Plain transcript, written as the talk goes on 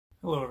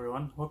Hello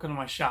everyone, welcome to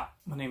my shop.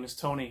 My name is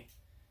Tony.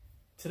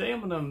 Today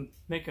I'm going to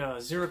make a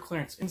zero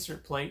clearance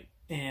insert plate,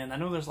 and I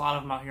know there's a lot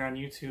of them out here on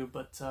YouTube,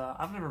 but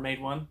I've never made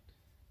one,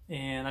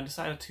 and I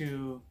decided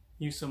to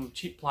use some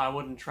cheap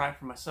plywood and try it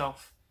for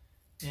myself.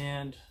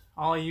 And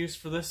all I use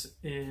for this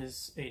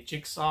is a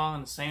jigsaw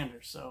and a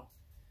sander, so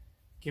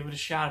give it a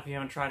shot if you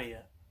haven't tried it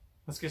yet.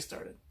 Let's get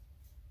started.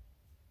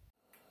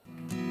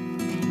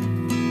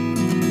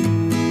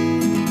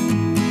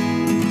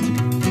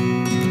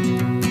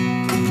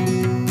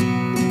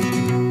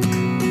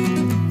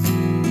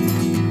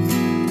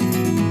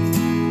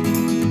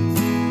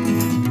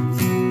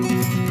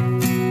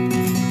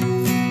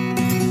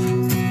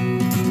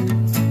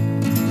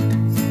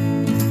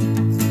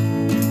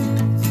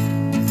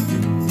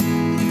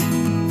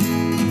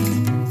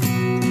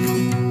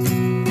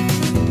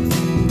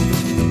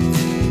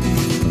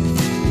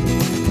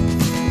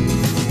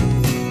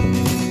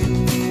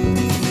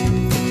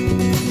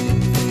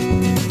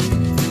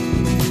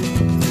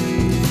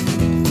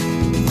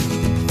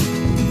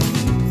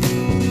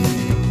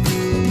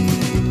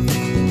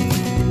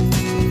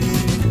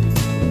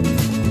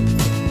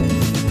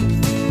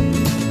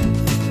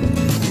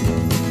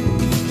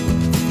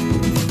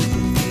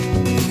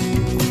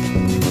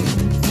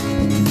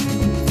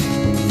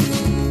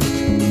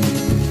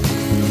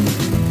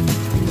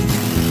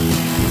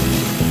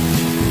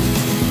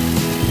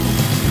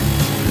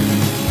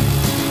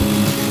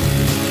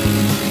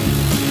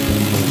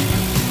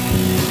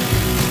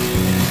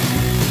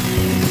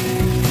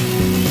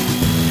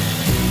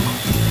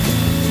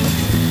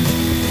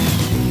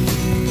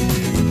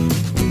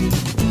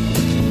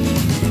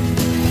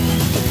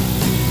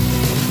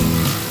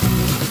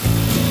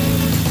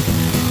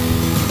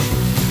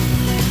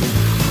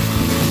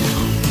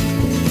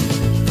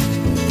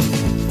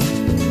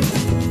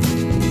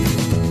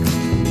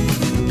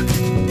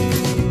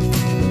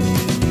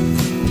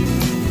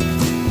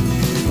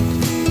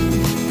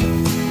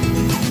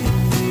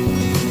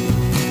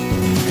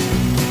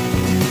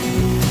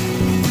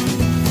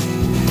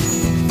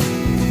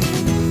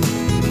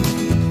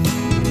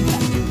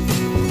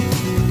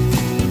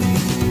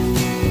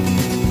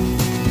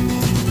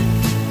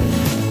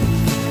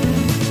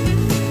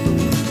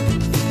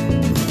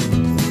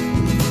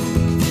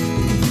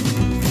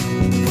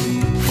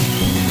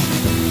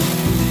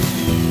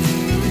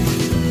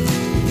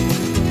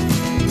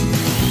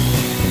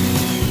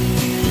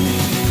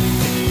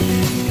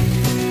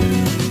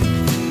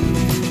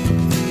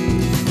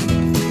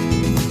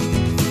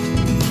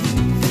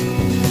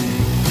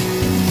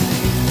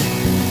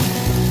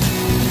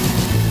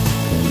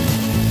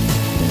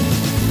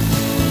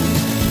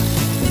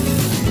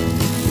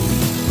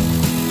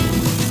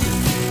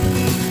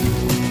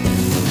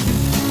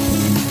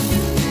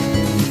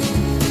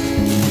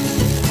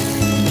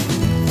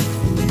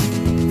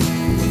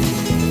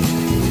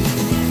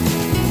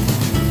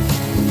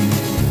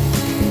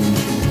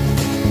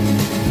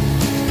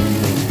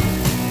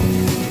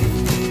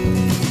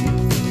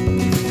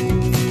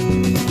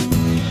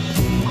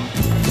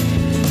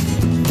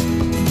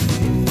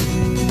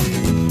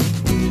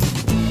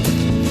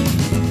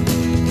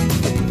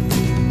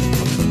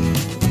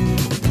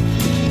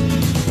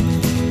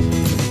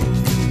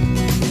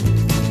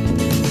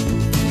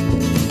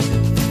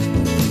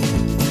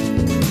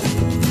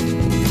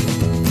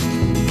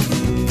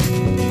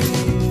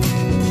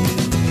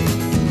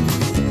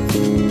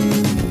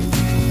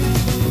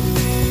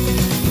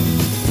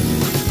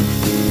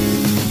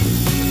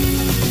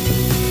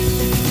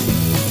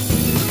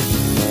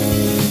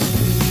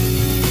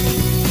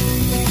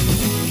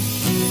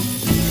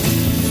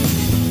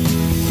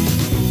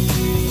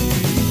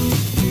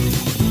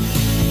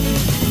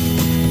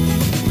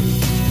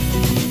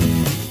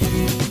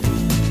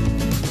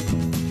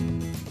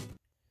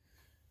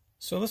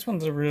 So this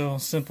one's a real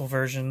simple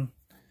version.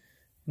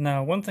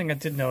 Now, one thing I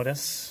did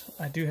notice,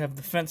 I do have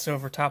the fence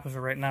over top of it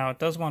right now. It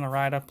does want to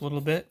ride up a little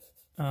bit,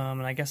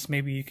 and I guess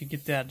maybe you could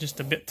get that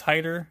just a bit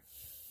tighter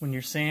when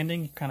you're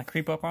sanding. You kind of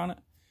creep up on it.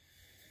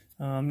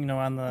 You know,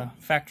 on the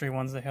factory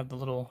ones, they have the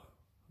little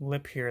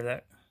lip here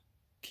that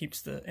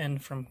keeps the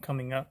end from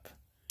coming up,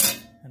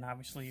 and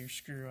obviously your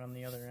screw on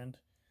the other end.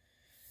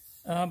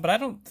 But I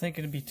don't think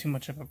it'd be too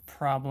much of a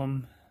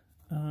problem,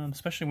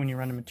 especially when you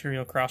run the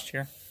material across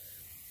here.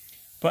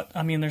 But,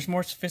 I mean, there's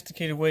more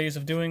sophisticated ways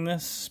of doing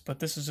this, but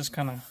this is just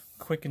kind of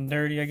quick and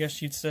dirty, I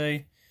guess you'd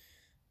say,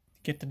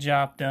 get the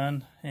job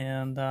done.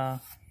 And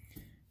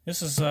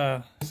this is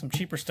some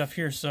cheaper stuff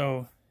here,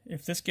 so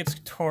if this gets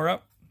tore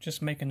up,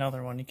 just make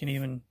another one. You can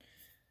even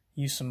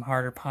use some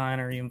harder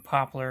pine or even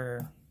poplar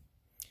or,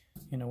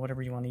 you know,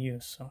 whatever you want to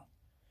use. So,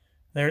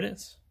 there it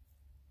is.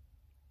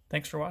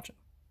 Thanks for watching.